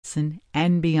Wisconsin,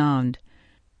 and beyond.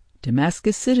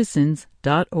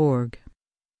 DamascusCitizens.org.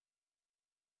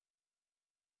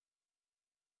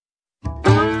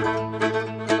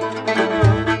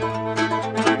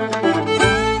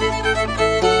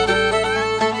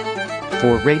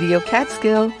 For Radio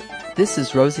Catskill, this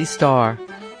is Rosie Starr.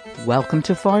 Welcome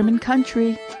to Farm and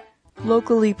Country,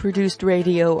 locally produced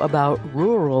radio about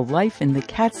rural life in the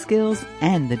Catskills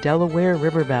and the Delaware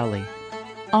River Valley.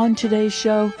 On today's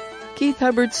show, Keith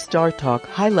Hubbard's Star Talk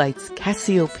highlights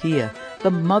Cassiopeia,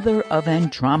 the mother of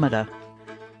Andromeda.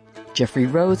 Jeffrey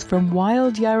Rose from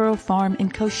Wild Yarrow Farm in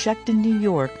Cochecton, New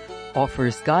York,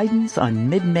 offers guidance on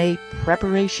mid-May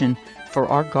preparation for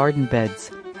our garden beds.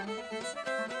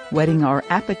 Whetting our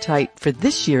appetite for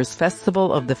this year's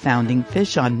Festival of the Founding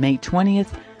Fish on May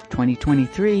 20th,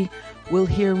 2023, we'll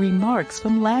hear remarks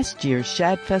from last year's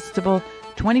Shad Festival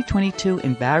 2022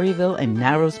 in Barryville and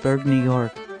Narrowsburg, New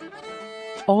York.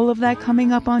 All of that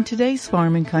coming up on today's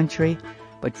Farm and Country,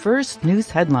 but first,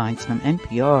 news headlines from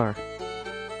NPR.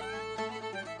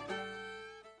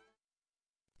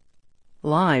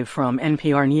 Live from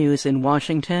NPR News in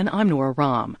Washington, I'm Nora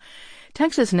Rahm.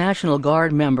 Texas National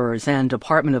Guard members and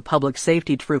Department of Public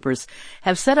Safety troopers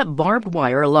have set up barbed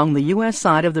wire along the U.S.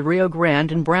 side of the Rio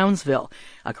Grande in Brownsville,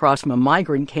 across from a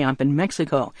migrant camp in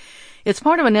Mexico. It's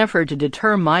part of an effort to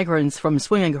deter migrants from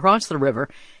swinging across the river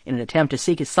in an attempt to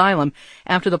seek asylum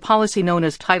after the policy known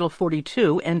as Title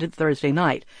 42 ended Thursday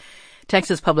night.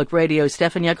 Texas Public Radio's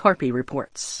Stefania Carpi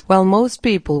reports. While most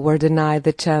people were denied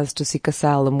the chance to seek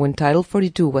asylum when Title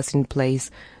 42 was in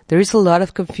place, there is a lot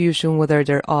of confusion whether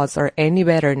their odds are any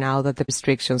better now that the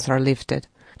restrictions are lifted.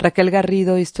 Raquel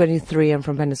Garrido is 23 and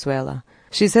from Venezuela.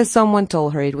 She says someone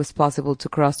told her it was possible to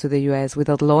cross to the U.S.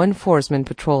 without law enforcement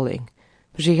patrolling.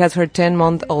 But she has her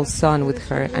 10-month-old son with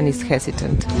her and is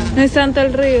hesitant.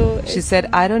 She said,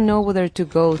 I don't know whether to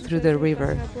go through the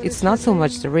river. It's not so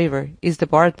much the river, it's the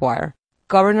barbed wire.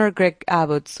 Governor Greg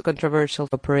Abbott's controversial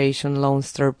Operation Lone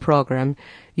Star program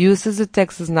uses the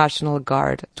Texas National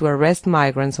Guard to arrest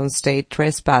migrants on state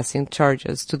trespassing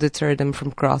charges to deter them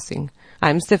from crossing.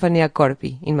 I'm Stefania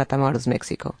Corpi in Matamoros,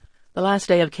 Mexico. The last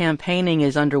day of campaigning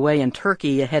is underway in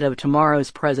Turkey ahead of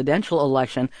tomorrow's presidential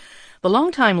election. The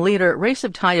longtime leader,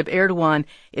 Recep Tayyip Erdogan,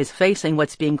 is facing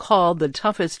what's being called the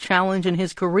toughest challenge in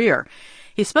his career.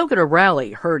 He spoke at a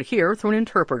rally, heard here through an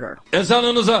interpreter.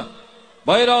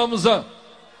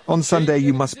 On Sunday,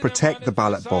 you must protect the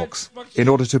ballot box in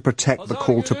order to protect the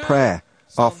call to prayer,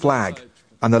 our flag,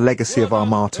 and the legacy of our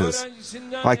martyrs.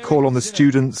 I call on the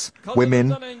students,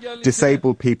 women,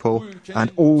 disabled people,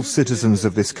 and all citizens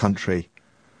of this country.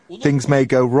 Things may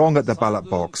go wrong at the ballot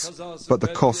box, but the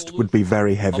cost would be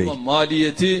very heavy.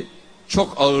 The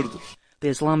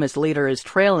Islamist leader is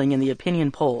trailing in the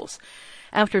opinion polls.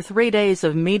 After 3 days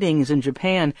of meetings in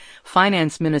Japan,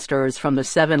 finance ministers from the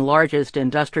 7 largest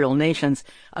industrial nations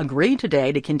agreed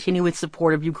today to continue its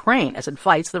support of Ukraine as it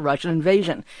fights the Russian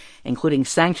invasion, including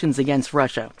sanctions against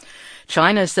Russia.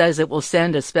 China says it will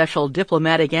send a special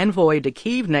diplomatic envoy to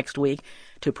Kyiv next week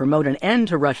to promote an end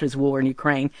to Russia's war in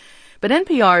Ukraine. But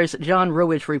NPR's John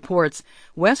Ruwich reports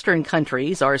Western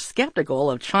countries are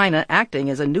skeptical of China acting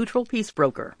as a neutral peace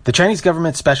broker. The Chinese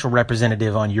government's special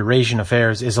representative on Eurasian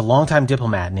affairs is a longtime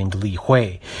diplomat named Li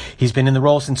Hui. He's been in the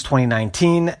role since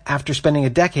 2019 after spending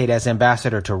a decade as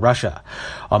ambassador to Russia.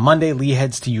 On Monday, Li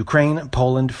heads to Ukraine,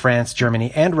 Poland, France,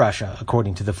 Germany, and Russia,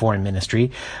 according to the foreign ministry.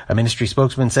 A ministry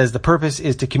spokesman says the purpose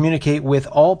is to communicate with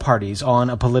all parties on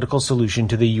a political solution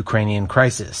to the Ukrainian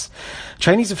crisis.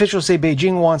 Chinese officials say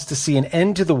Beijing wants to see an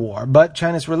end to the war, but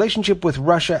China's relationship with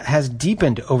Russia has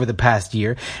deepened over the past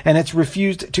year, and it's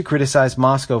refused to criticize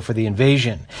Moscow for the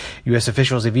invasion. U.S.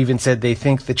 officials have even said they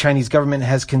think the Chinese government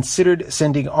has considered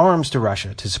sending arms to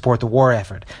Russia to support the war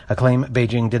effort, a claim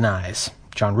Beijing denies.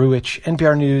 John Ruwich,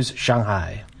 NPR News,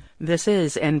 Shanghai. This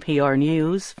is NPR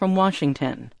News from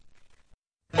Washington.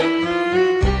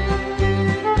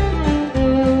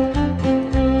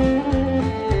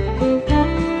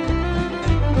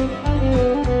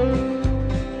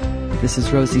 This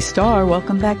is Rosie Starr.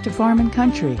 Welcome back to Farm and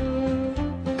Country.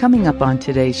 Coming up on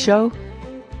today's show,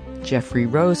 Jeffrey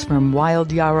Rose from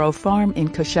Wild Yarrow Farm in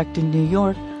Cochecton, New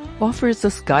York, offers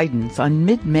us guidance on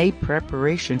mid-May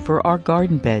preparation for our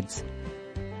garden beds.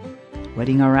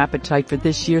 Whetting our appetite for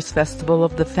this year's Festival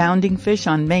of the Founding Fish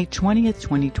on May 20th,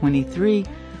 2023,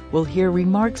 we'll hear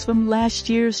remarks from last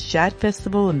year's Shad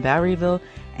Festival in Barryville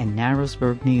and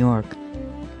Narrowsburg, New York.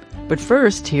 But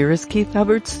first, here is Keith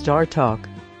Hubbard's Star Talk.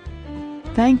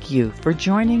 Thank you for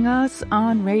joining us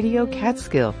on Radio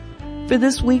Catskill for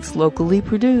this week's locally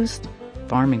produced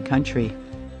Farm and Country.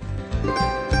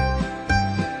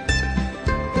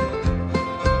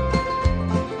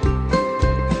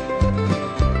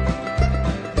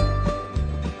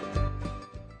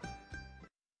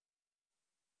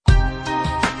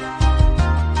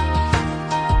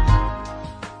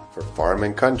 Farm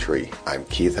and Country. I'm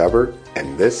Keith Hubbard,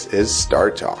 and this is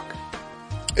Star Talk.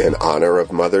 In honor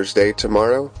of Mother's Day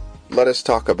tomorrow, let us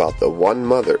talk about the one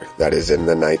mother that is in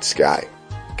the night sky.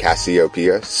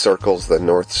 Cassiopeia circles the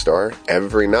North Star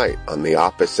every night on the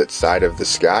opposite side of the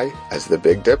sky as the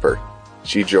Big Dipper.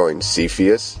 She joins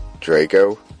Cepheus,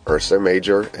 Draco, Ursa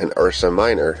Major, and Ursa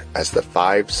Minor as the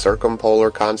 5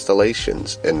 circumpolar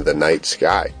constellations in the night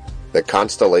sky. The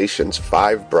constellation's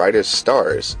 5 brightest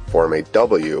stars form a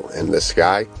W in the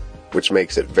sky, which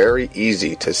makes it very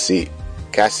easy to see.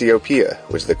 Cassiopeia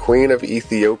was the queen of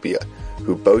Ethiopia,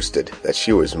 who boasted that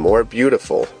she was more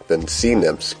beautiful than sea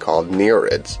nymphs called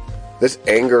Nereids. This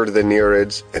angered the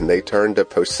Nereids, and they turned to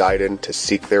Poseidon to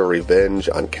seek their revenge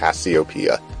on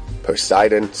Cassiopeia.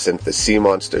 Poseidon sent the sea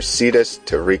monster Cetus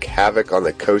to wreak havoc on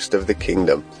the coast of the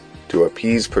kingdom. To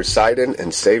appease Poseidon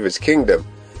and save his kingdom,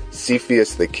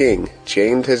 Cepheus the king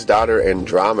chained his daughter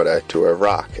Andromeda to a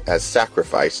rock as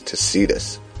sacrifice to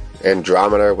Cetus.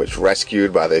 Andromeda was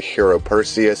rescued by the hero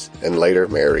Perseus and later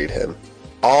married him.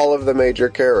 All of the major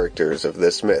characters of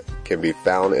this myth can be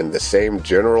found in the same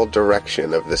general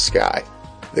direction of the sky.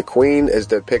 The queen is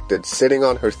depicted sitting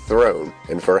on her throne,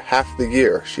 and for half the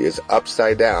year she is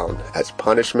upside down as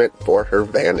punishment for her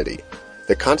vanity.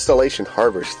 The constellation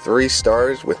harbors 3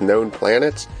 stars with known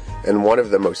planets, and one of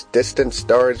the most distant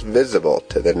stars visible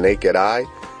to the naked eye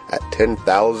at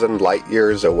 10,000 light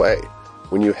years away.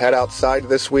 When you head outside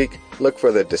this week, look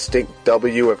for the distinct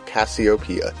W of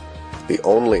Cassiopeia, the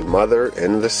only mother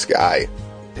in the sky.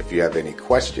 If you have any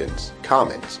questions,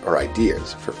 comments, or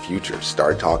ideas for future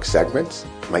Star Talk segments,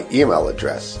 my email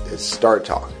address is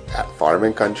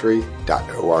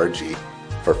startalk@farmandcountry.org.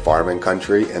 For Farm and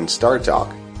Country and Star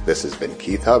Talk, this has been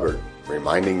Keith Hubbard,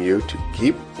 reminding you to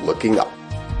keep looking up.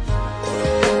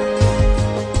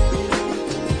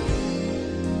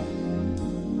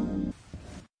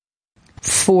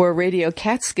 For Radio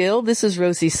Catskill, this is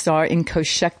Rosie Starr in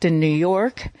Cochecton, New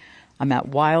York. I'm at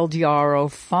Wild Yarrow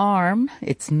Farm.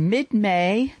 It's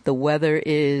mid-May. The weather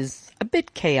is a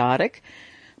bit chaotic,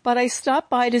 but I stopped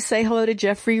by to say hello to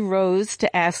Jeffrey Rose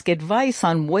to ask advice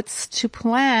on what's to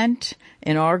plant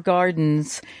in our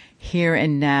gardens here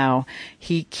and now.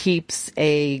 He keeps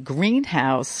a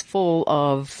greenhouse full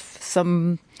of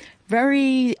some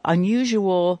very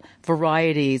unusual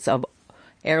varieties of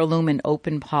heirloom and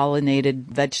open pollinated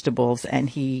vegetables, and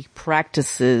he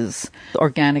practices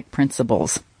organic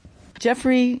principles.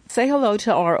 Jeffrey, say hello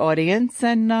to our audience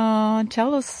and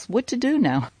tell us what to do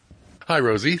now. Hi,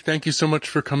 Rosie. Thank you so much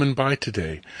for coming by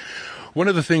today. One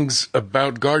of the things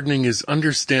about gardening is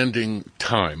understanding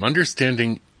time.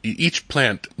 Understanding each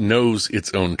plant knows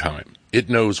its own time.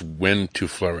 It knows when to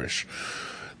flourish.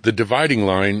 The dividing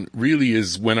line really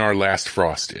is when our last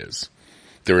frost is.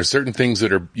 There are certain things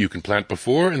that you can plant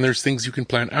before, and there's things you can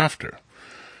plant after.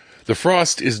 The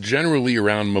frost is generally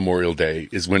around Memorial Day,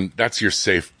 that's your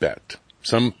safe bet.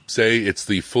 Some say it's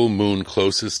the full moon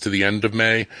closest to the end of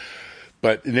May,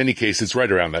 but in any case, it's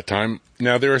right around that time.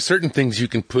 Now, there are certain things you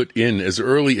can put in as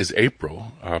early as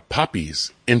April.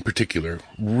 Poppies, in particular,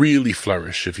 really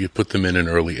flourish if you put them in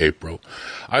early April.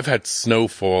 I've had snow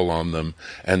fall on them,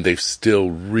 and they've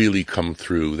still really come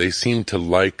through. They seem to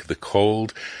like the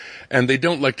cold, and they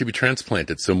don't like to be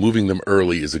transplanted, so moving them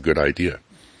early is a good idea.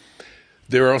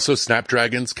 There are also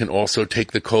snapdragons can also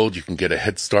take the cold. You can get a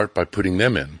head start by putting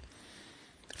them in.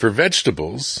 For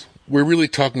vegetables, we're really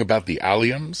talking about the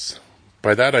alliums.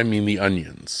 By that I mean the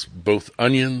onions. Both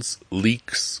onions,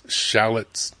 leeks,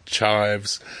 shallots,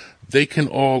 chives, they can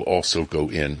all also go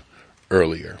in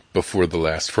earlier, before the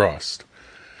last frost.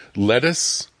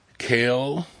 Lettuce,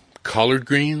 kale, collard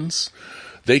greens,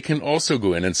 they can also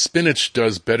go in. And spinach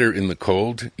does better in the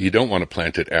cold. You don't want to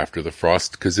plant it after the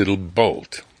frost because it'll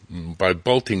bolt. By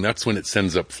bolting, that's when it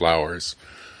sends up flowers.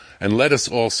 And lettuce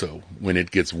also, when it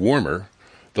gets warmer,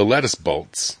 the lettuce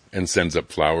bolts and sends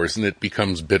up flowers, and it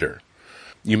becomes bitter.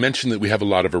 You mentioned that we have a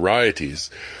lot of varieties.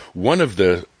 One of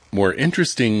the more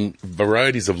interesting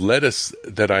varieties of lettuce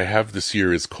that I have this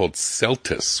year is called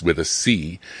Celtis with a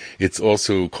C. It's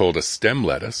also called a stem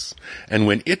lettuce. And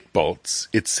when it bolts,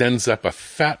 it sends up a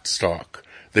fat stalk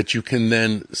that you can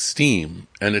then steam,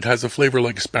 and it has a flavor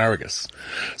like asparagus.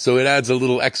 So it adds a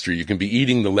little extra. You can be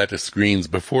eating the lettuce greens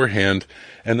beforehand,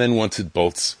 and then once it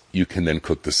bolts, you can then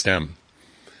cook the stem.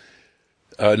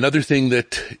 Another thing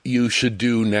that you should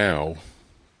do now,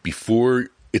 before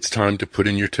it's time to put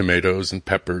in your tomatoes and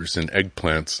peppers and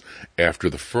eggplants after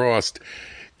the frost,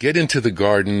 get into the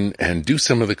garden and do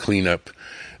some of the cleanup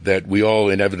that we all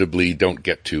inevitably don't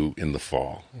get to in the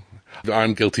fall.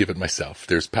 I'm guilty of it myself.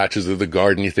 There's patches of the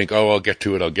garden you think, I'll get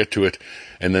to it.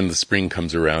 And then the spring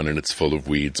comes around and it's full of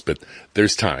weeds. But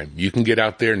there's time. You can get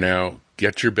out there now,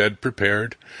 get your bed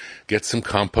prepared, get some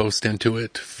compost into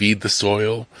it, feed the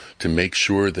soil to make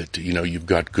sure that, you've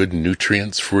got good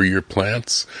nutrients for your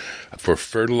plants. For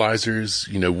fertilizers,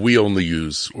 we only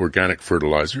use organic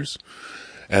fertilizers,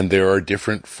 and there are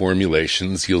different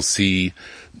formulations. You'll see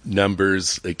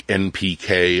numbers like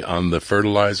NPK on the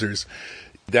fertilizers.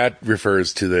 That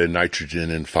refers to the nitrogen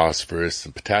and phosphorus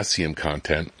and potassium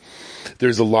content.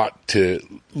 There's a lot to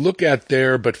look at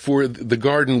there, but for the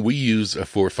garden, we use a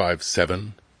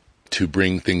 4-5-7 to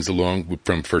bring things along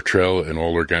from Fertrell and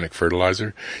all organic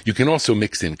fertilizer. You can also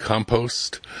mix in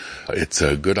compost. It's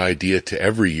a good idea to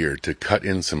every year to cut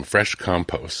in some fresh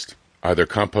compost, either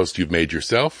compost you've made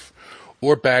yourself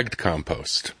or bagged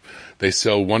compost. They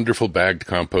sell wonderful bagged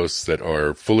composts that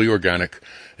are fully organic,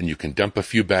 and you can dump a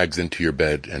few bags into your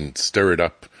bed and stir it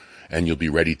up, and you'll be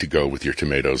ready to go with your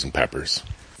tomatoes and peppers.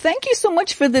 Thank you so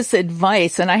much for this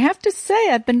advice. And I have to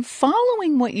say, I've been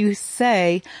following what you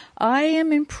say. I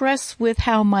am impressed with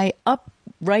how my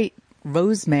upright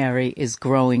rosemary is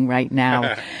growing right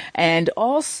now. And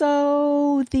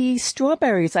also the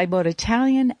strawberries. I bought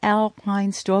Italian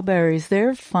alpine strawberries.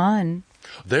 They're fun.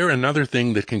 They're another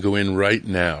thing that can go in right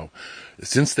now.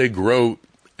 Since they grow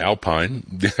alpine,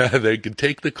 they can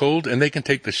take the cold and they can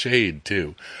take the shade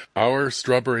too. Our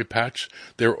strawberry patch,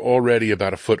 they're already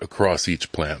about a foot across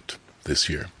each plant this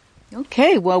year.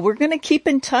 Okay, well, we're going to keep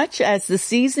in touch as the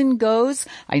season goes.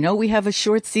 I know we have a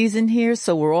short season here,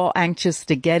 so we're all anxious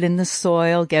to get in the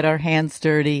soil, get our hands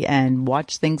dirty, and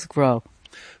watch things grow.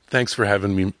 Thanks for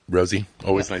having me, Rosie.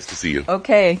 Always nice to see you.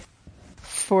 Okay.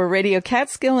 For Radio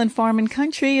Catskill and Farm and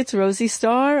Country, it's Rosie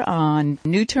Starr on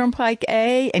New Turnpike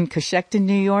A in Cochecton,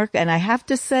 New York. And I have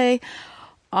to say,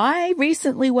 I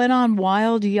recently went on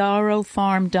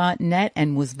wildyarrowfarm.net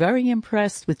and was very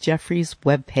impressed with Jeffrey's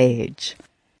webpage.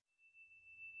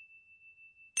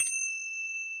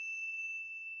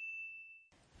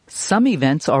 Some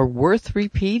events are worth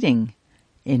repeating.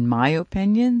 In my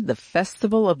opinion, the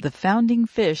Festival of the Founding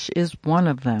Fish is one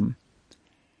of them.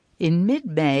 In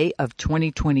mid-May of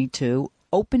 2022,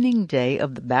 opening day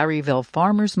of the Barryville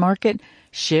Farmers Market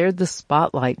shared the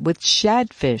spotlight with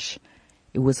shadfish.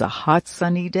 It was a hot,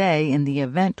 sunny day, and the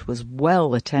event was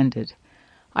well attended.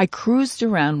 I cruised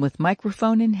around with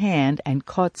microphone in hand and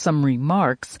caught some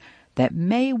remarks that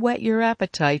may whet your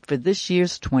appetite for this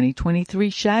year's 2023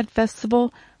 Shad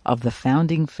Festival of the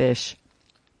Founding Fish.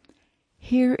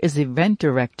 Here is event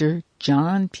director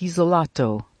John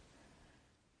Pizzolato.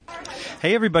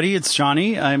 Hey everybody, it's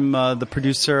Johnny. I'm the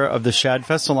producer of the Shad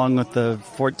Fest along with the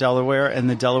Fort Delaware and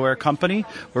the Delaware Company.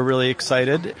 We're really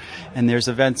excited, and there's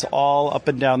events all up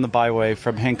and down the byway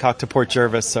from Hancock to Port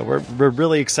Jervis, so we're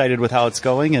really excited with how it's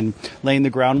going and laying the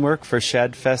groundwork for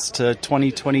Shad Fest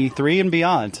 2023 and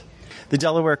beyond. The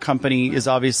Delaware Company is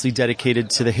obviously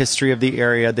dedicated to the history of the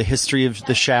area, the history of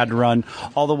the shad run,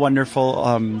 all the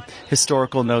wonderful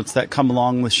historical notes that come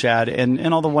along with shad,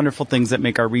 and all the wonderful things that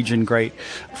make our region great.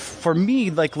 For me,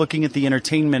 like looking at the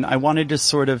entertainment, I wanted to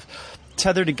sort of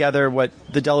tether together what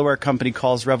the Delaware Company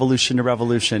calls revolution to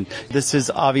revolution. This is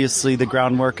obviously the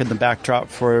groundwork and the backdrop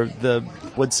for the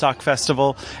Woodstock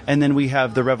Festival, and then we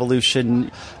have the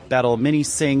Revolution Battle of Mini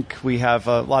Sink. We have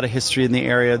a lot of history in the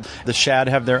area. The shad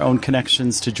have their own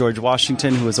connections to George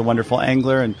Washington, who was a wonderful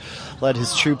angler and led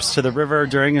his troops to the river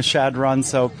during a shad run.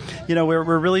 So,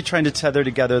 we're really trying to tether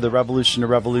together the revolution to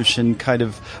revolution kind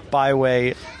of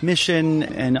byway mission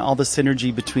and all the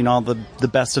synergy between all the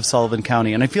best of Sullivan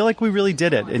County. And I feel like we really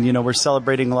did it. And, we're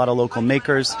celebrating a lot of local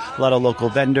makers, a lot of local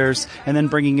vendors, and then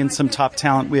bringing in some top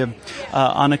talent. We have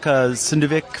Annika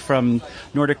Sundevik from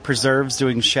Nordic Preserves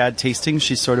doing shad tasting.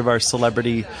 She's sort of our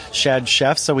celebrity shad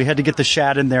chef, so we had to get the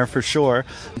shad in there for sure.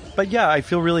 But yeah, I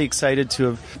feel really excited to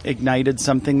have ignited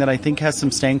something that I think has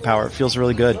some staying power. It feels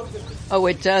really good. Oh,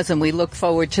 it does, and we look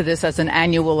forward to this as an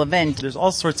annual event. There's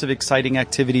all sorts of exciting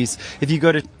activities. If you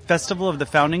go to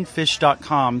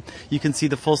festivalofthefoundingfish.com, you can see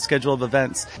the full schedule of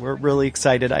events. We're really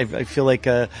excited. I feel like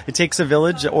it takes a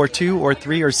village, or 2, or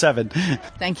 3, or 7.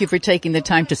 Thank you for taking the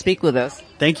time to speak with us.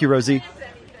 Thank you, Rosie.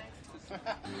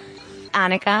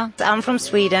 Annika. I'm from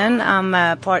Sweden.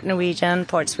 I'm part Norwegian,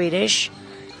 part Swedish.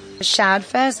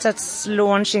 Shadfest that's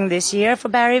launching this year for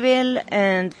Barryville,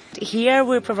 and here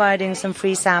we're providing some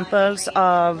free samples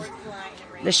of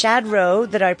the shad roe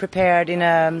that I prepared in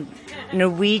a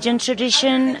Norwegian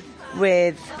tradition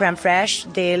with creme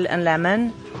fraiche, dill and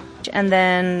lemon. And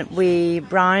then we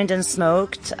brined and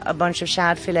smoked a bunch of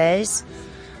shad fillets.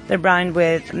 They're brined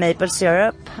with maple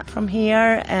syrup from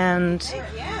here and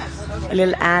a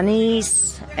little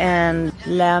anise and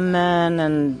lemon,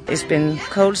 and it's been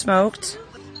cold smoked.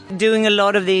 Doing a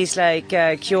lot of these like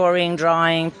curing,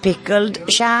 drying,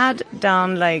 pickled shad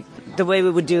done like the way we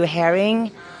would do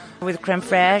herring with creme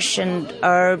fraiche and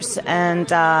herbs, and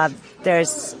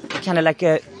there's kind of like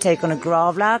a take on a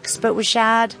gravlax, but with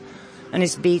shad, and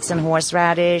it's beets and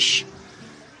horseradish,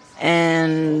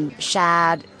 and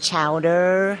shad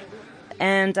chowder.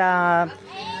 And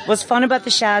what's fun about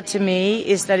the shad to me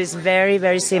is that it's very,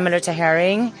 very similar to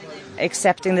herring,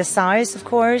 except in the size, of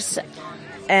course,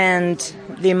 and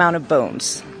the amount of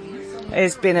bones.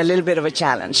 It's been a little bit of a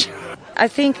challenge. I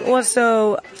think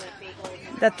also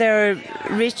that there are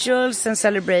rituals and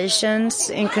celebrations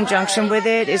in conjunction with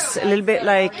it. It's a little bit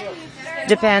like,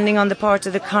 depending on the part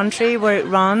of the country where it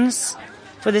runs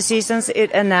for the seasons,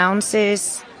 it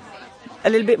announces a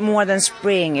little bit more than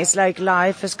spring. It's like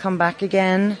life has come back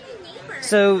again.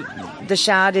 So the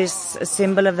shad is a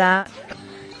symbol of that.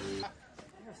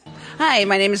 Hi,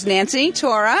 my name is Nancy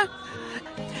Tora.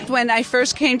 When I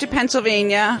first came to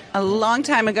Pennsylvania a long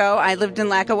time ago, I lived in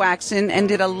Lackawaxen and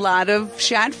did a lot of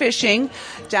shad fishing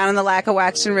down in the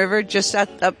Lackawaxen River, just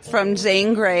up from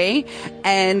Zane Gray,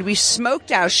 and we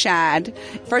smoked our shad.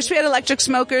 First we had electric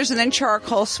smokers and then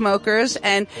charcoal smokers,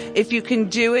 and if you can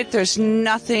do it, there's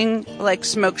nothing like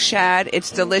smoked shad.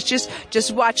 It's delicious.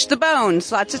 Just watch the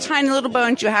bones. Lots of tiny little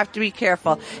bones. You have to be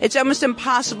careful. It's almost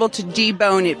impossible to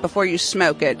debone it before you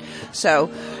smoke it.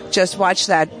 So just watch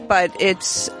that. But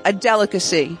it's a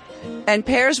delicacy and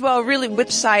pairs well really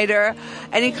with cider.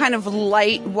 Any kind of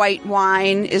light white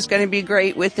wine is going to be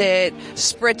great with it.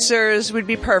 Spritzers would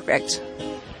be perfect.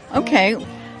 Okay.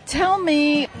 Tell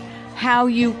me how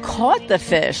you caught the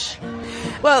fish.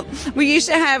 Well, we used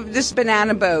to have this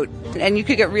banana boat, and you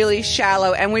could get really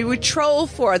shallow, and we would troll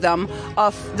for them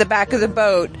off the back of the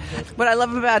boat. What I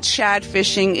love about shad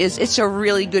fishing is it's a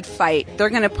really good fight. They're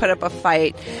going to put up a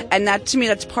fight, and that, to me,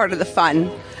 that's part of the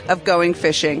fun of going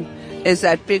fishing, is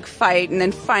that big fight, and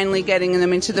then finally getting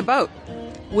them into the boat.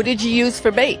 What did you use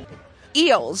for bait?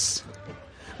 Eels.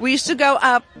 We used to go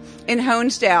up in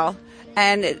Honesdale,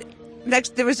 and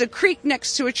there was a creek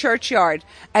next to a churchyard,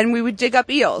 and we would dig up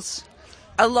eels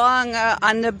along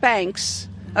on the banks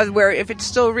where if it's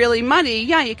still really muddy,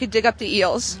 you could dig up the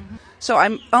eels. So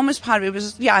I'm almost positive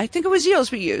I think it was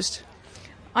eels we used.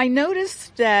 I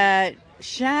noticed that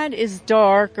shad is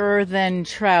darker than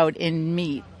trout in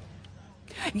meat.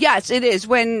 Yes, it is.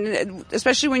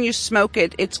 Especially when you smoke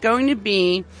it, it's going to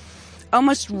be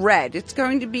almost red. It's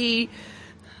going to be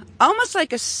almost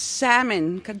like a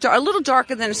salmon, a little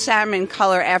darker than a salmon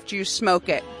color after you smoke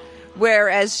it.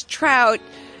 Whereas trout,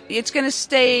 it's going to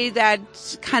stay that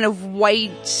kind of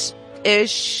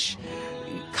white-ish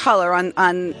color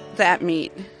on that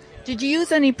meat. Did you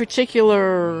use any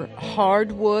particular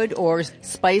hardwood or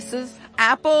spices?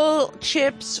 Apple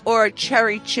chips or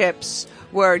cherry chips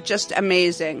were just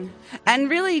amazing. And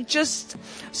really just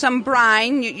some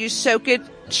brine. You soak it,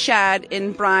 shad,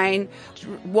 in brine,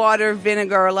 water,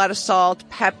 vinegar, a lot of salt,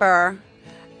 pepper,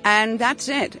 and that's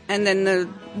it. And then the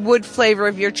wood flavor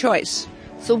of your choice.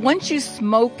 So once you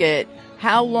smoke it,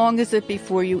 how long is it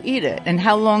before you eat it? And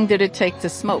how long did it take to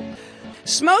smoke?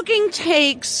 Smoking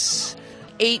takes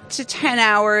 8 to 10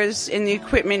 hours in the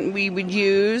equipment we would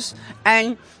use.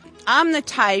 And I'm the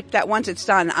type that once it's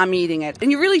done, I'm eating it. And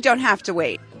you really don't have to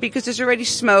wait because it's already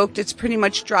smoked. It's pretty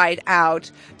much dried out.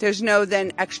 There's no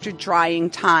then extra drying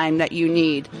time that you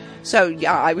need. So,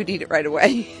 yeah, I would eat it right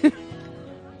away.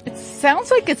 It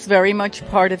sounds like it's very much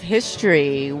part of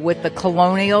history with the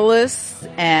colonialists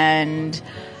and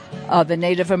the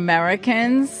Native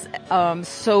Americans.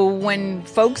 So when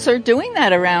folks are doing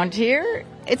that around here,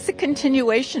 it's a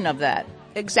continuation of that.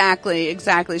 Exactly.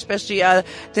 Especially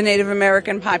the Native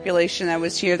American population that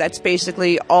was here. That's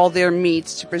basically all their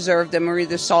meats to preserve them are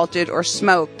either salted or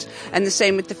smoked. And the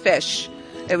same with the fish.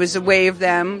 It was a way of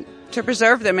them to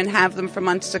preserve them and have them for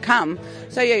months to come.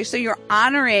 So you're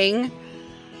honoring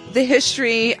the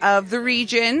history of the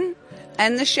region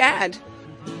and the shad.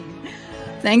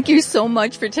 Thank you so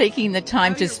much for taking the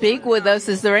time to speak with us.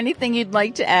 Is there anything you'd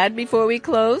like to add before we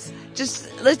close?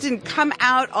 Just listen, come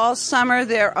out all summer.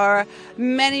 There are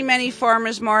many, many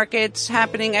farmers markets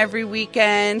happening every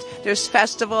weekend. There's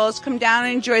festivals. Come down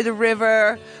and enjoy the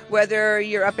river. Whether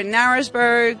you're up in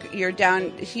Narrowsburg, you're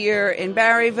down here in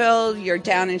Barryville, you're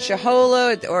down in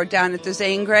Shahola, or down at the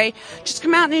Zane Gray. Just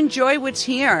come out and enjoy what's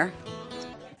here.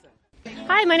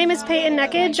 Hi, my name is Peyton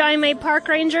Neckage. I'm a park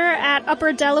ranger at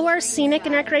Upper Delaware Scenic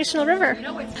and Recreational River.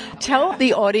 Tell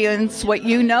the audience what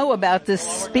you know about this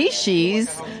species,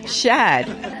 shad.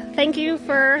 Thank you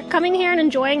for coming here and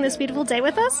enjoying this beautiful day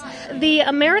with us. The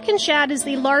American shad is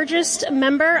the largest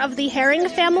member of the herring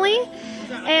family,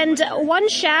 and one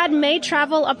shad may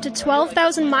travel up to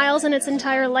 12,000 miles in its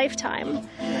entire lifetime.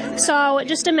 So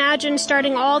just imagine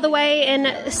starting all the way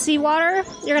in seawater.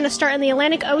 You're going to start in the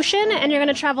Atlantic Ocean, and you're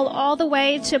going to travel all the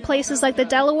way to places like the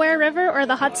Delaware River or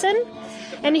the Hudson.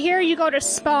 And here you go to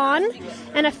spawn,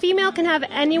 and a female can have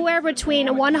anywhere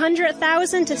between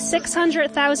 100,000 to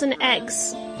 600,000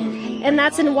 eggs. And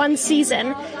that's in one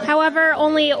season. However,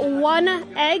 only one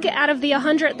egg out of the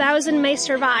 100,000 may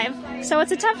survive. So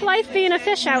it's a tough life being a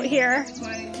fish out here.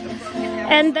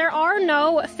 And there are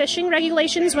no fishing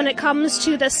regulations when it comes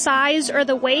to the size or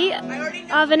the weight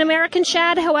of an American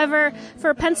shad. However,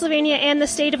 for Pennsylvania and the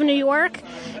state of New York,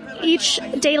 each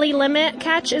daily limit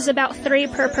catch is about 3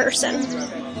 per person.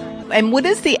 And what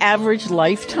is the average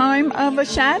lifetime of a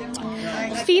shad?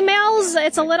 Females,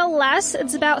 it's a little less.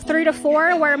 It's about 3 to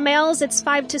 4, where males, it's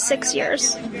 5 to 6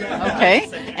 years. Okay.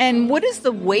 And what is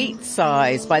the weight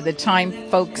size by the time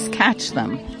folks catch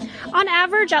them? On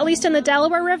average, at least in the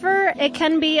Delaware River, it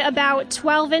can be about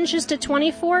 12 inches to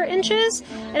 24 inches,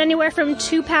 and anywhere from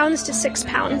 2 pounds to 6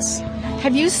 pounds.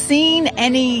 Have you seen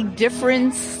any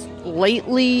difference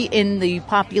lately in the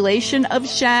population of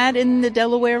shad in the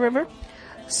Delaware River?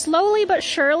 Slowly but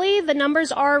surely, the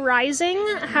numbers are rising.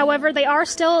 However, they are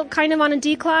still kind of on a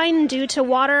decline due to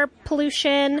water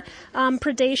pollution,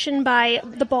 predation by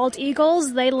the bald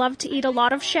eagles. They love to eat a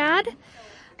lot of shad.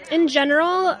 In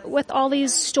general, with all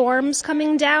these storms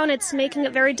coming down, it's making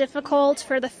it very difficult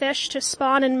for the fish to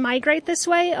spawn and migrate this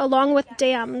way, along with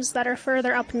dams that are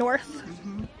further up north.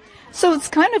 So it's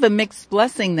kind of a mixed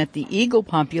blessing that the eagle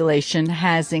population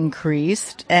has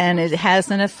increased, and it has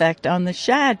an effect on the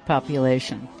shad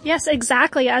population. Yes,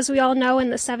 exactly. As we all know, in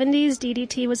the 70s,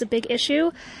 DDT was a big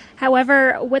issue.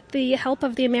 However, with the help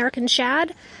of the American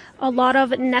shad, a lot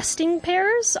of nesting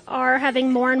pairs are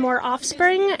having more and more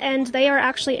offspring, and they are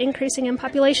actually increasing in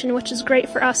population, which is great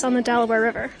for us on the Delaware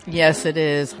River. Yes, it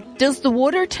is. Does the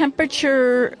water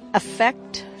temperature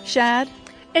affect shad?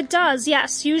 It does,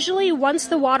 yes. Usually once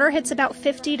the water hits about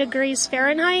 50 degrees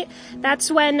Fahrenheit,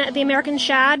 that's when the American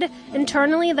shad,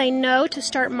 internally, they know to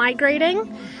start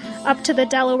migrating up to the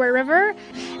Delaware River.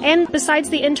 And besides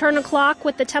the internal clock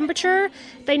with the temperature,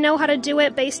 they know how to do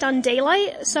it based on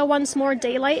daylight. So once more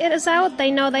daylight is out, they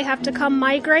know they have to come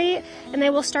migrate, and they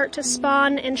will start to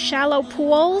spawn in shallow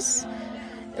pools,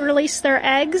 release their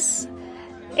eggs,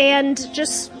 and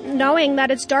just knowing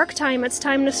that it's dark time, it's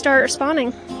time to start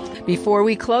spawning. Before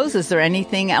we close, is there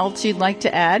anything else you'd like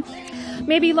to add?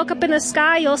 Maybe look up in the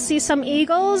sky, you'll see some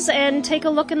eagles, and take a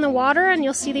look in the water, and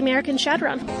you'll see the American shad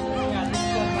run.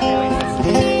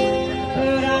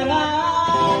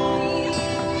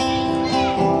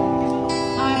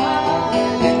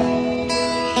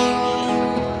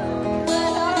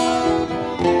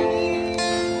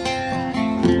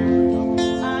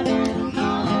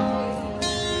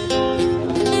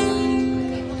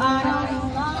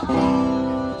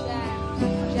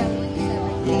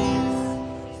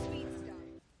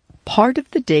 Part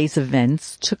of the day's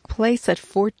events took place at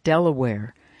Fort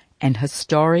Delaware, and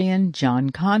historian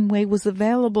John Conway was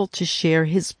available to share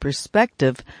his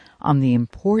perspective on the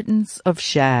importance of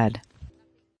shad.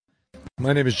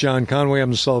 My name is John Conway.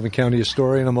 I'm the Sullivan County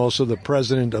historian. I'm also the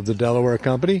president of the Delaware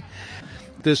Company.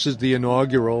 This is the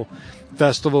inaugural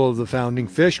Festival of the Founding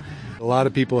Fish. A lot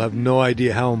of people have no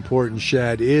idea how important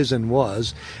shad is and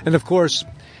was. And of course,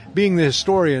 being the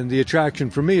historian, the attraction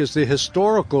for me is the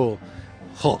historical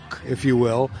hook, if you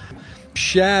will.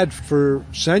 Shad for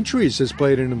centuries has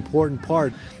played an important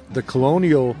part. The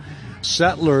colonial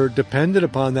settler depended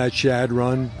upon that shad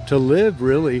run to live,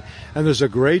 really. And there's a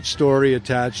great story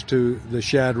attached to the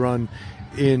shad run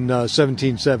in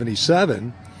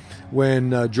 1777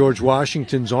 when George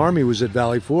Washington's army was at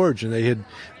Valley Forge, and they had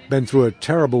been through a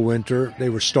terrible winter. They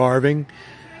were starving.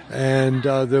 And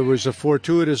there was a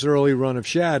fortuitous early run of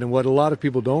shad. And what a lot of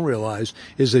people don't realize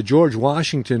is that George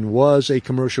Washington was a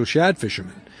commercial shad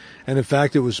fisherman. And in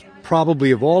fact, it was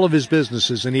probably of all of his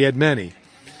businesses, and he had many,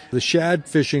 the shad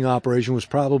fishing operation was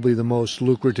probably the most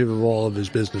lucrative of all of his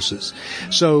businesses.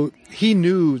 So he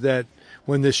knew that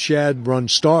when this shad run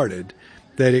started,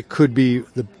 that it could be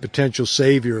the potential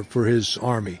savior for his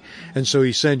army. And so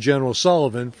he sent General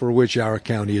Sullivan, for which our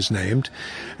county is named,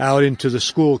 out into the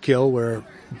Schuylkill where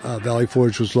Valley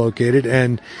Forge was located,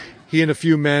 and he and a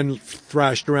few men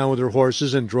thrashed around with their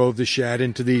horses and drove the shad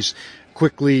into these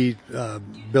quickly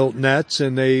built nets,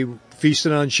 and they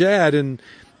feasted on shad, and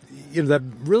that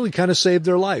really kind of saved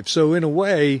their life. So in a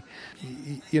way,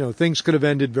 things could have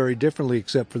ended very differently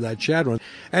except for that shad run.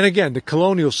 And again, the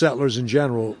colonial settlers in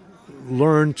general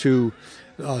learned to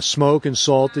smoke and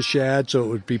salt the shad so it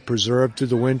would be preserved through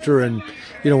the winter, and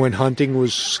when hunting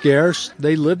was scarce,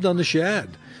 they lived on the shad.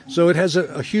 So it has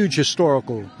a huge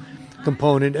historical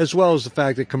component, as well as the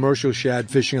fact that commercial shad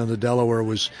fishing on the Delaware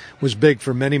was big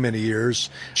for many, many years.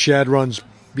 Shad runs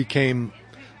became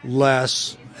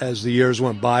less as the years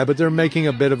went by, but they're making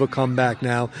a bit of a comeback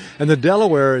now. And the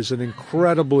Delaware is an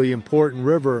incredibly important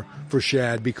river for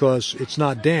shad because it's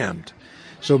not dammed.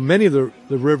 So many of the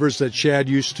rivers that shad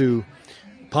used to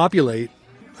populate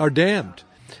are dammed.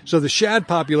 So the shad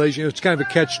population, it's kind of a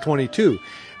catch-22.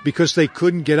 Because they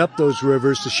couldn't get up those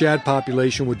rivers, the shad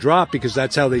population would drop because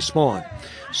that's how they spawn.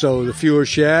 So the fewer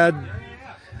shad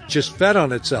just fed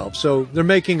on itself. So they're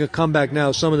making a comeback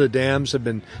now. Some of the dams have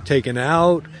been taken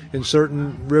out in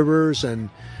certain rivers, and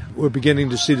we're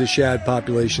beginning to see the shad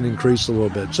population increase a little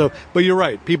bit. So, but you're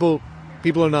right. People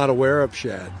are not aware of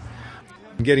shad.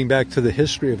 Getting back to the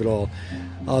history of it all,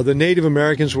 the Native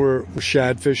Americans were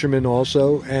shad fishermen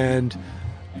also, and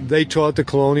they taught the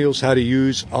colonials how to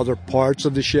use other parts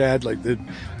of the shad. Like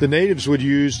the natives would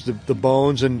use the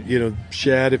bones and,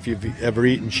 shad, if you've ever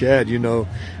eaten shad, a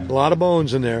lot of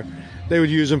bones in there. They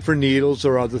would use them for needles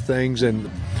or other things, and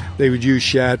they would use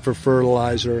shad for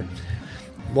fertilizer.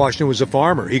 Washington was a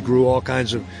farmer. He grew all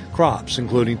kinds of crops,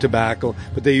 including tobacco,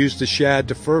 but they used the shad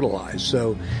to fertilize.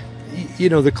 So,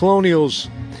 the colonials,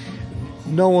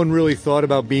 no one really thought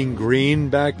about being green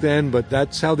back then, but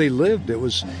that's how they lived.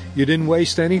 You didn't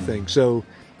waste anything. So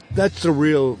that's the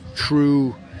real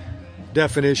true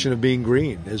definition of being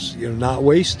green, is not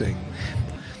wasting.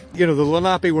 The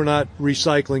Lenape were not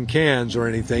recycling cans or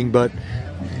anything, but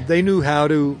they knew how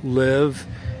to live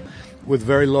with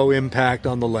very low impact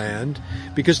on the land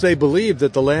because they believed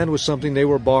that the land was something they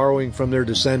were borrowing from their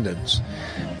descendants.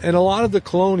 And a lot of the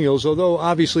colonials, although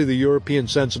obviously the European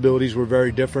sensibilities were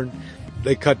very different,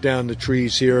 they cut down the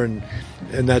trees here, and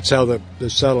that's how the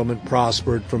settlement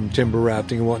prospered from timber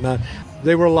rafting and whatnot.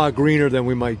 They were a lot greener than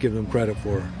we might give them credit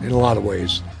for in a lot of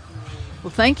ways.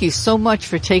 Well, thank you so much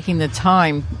for taking the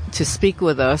time to speak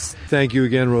with us. Thank you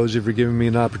again, Rosie, for giving me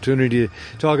an opportunity to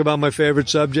talk about my favorite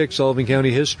subject, Sullivan County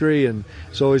history, and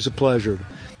it's always a pleasure.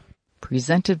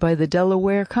 Presented by the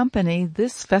Delaware Company,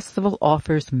 this festival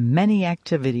offers many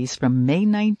activities from May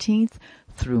 19th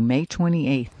through May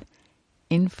 28th.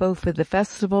 Info for the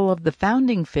Festival of the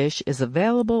Founding Fish is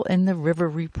available in the River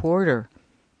Reporter.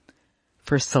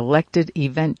 For selected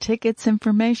event tickets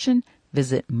information,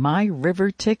 visit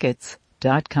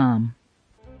myrivertickets.com.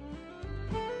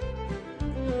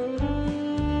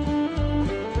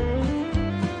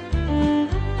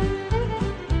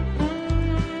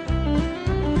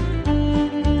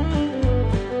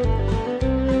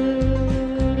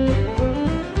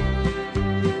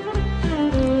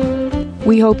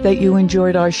 We hope that you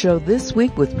enjoyed our show this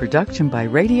week with production by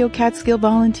Radio Catskill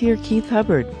volunteer Keith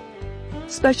Hubbard.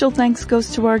 Special thanks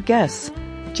goes to our guests,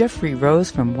 Jeffrey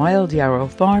Rose from Wild Yarrow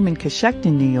Farm in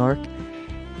Cochecton, New York,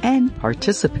 and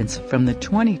participants from the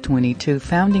 2022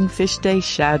 Founding Fish Day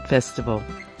Shad Festival.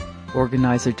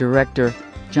 Organizer-Director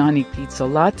Johnny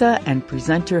Pizzolata and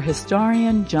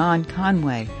presenter-historian John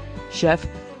Conway, Chef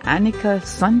Annika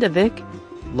Sundevic,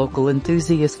 local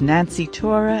enthusiast Nancy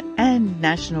Tora, and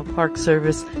National Park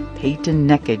Service Peyton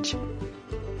Neckage.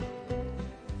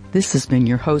 This has been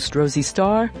your host, Rosie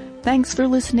Starr. Thanks for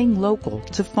listening local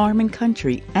to Farm and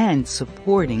Country and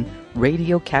supporting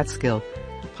Radio Catskill,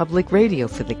 public radio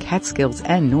for the Catskills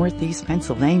and Northeast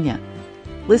Pennsylvania.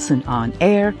 Listen on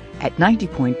air at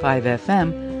 90.5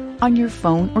 FM on your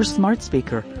phone or smart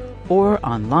speaker, or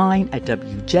online at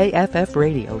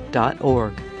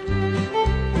WJFFradio.org.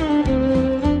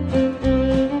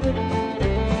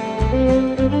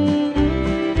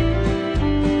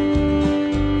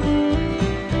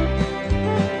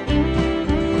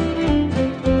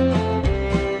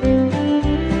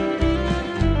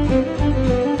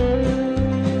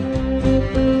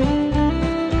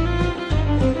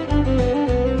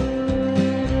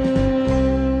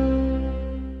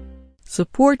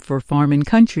 Support for Farm and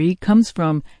Country comes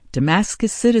from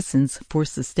Damascus Citizens for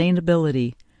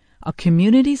Sustainability, a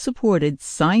community-supported,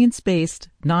 science-based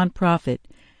nonprofit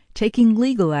taking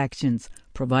legal actions,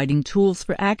 providing tools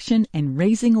for action, and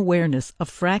raising awareness of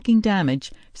fracking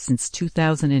damage since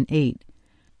 2008,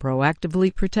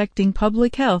 proactively protecting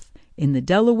public health in the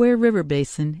Delaware River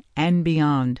Basin and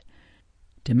beyond.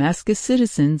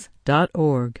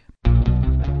 DamascusCitizens.org.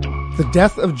 The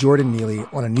death of Jordan Neely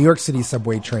on a New York City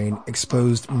subway train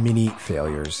exposed many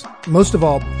failures. Most of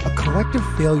all, a collective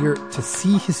failure to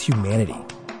see his humanity.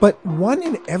 But 1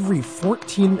 in every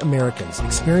 14 Americans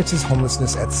experiences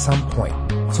homelessness at some point.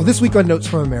 So this week on Notes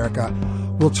from America,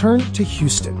 we'll turn to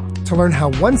Houston to learn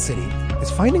how one city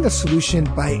is finding a solution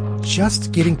by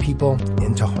just getting people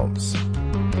into homes.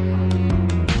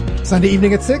 Sunday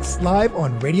evening at 6, live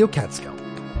on Radio Catskill.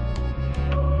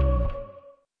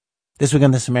 This week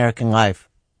on This American Life,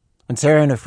 when Sarah and her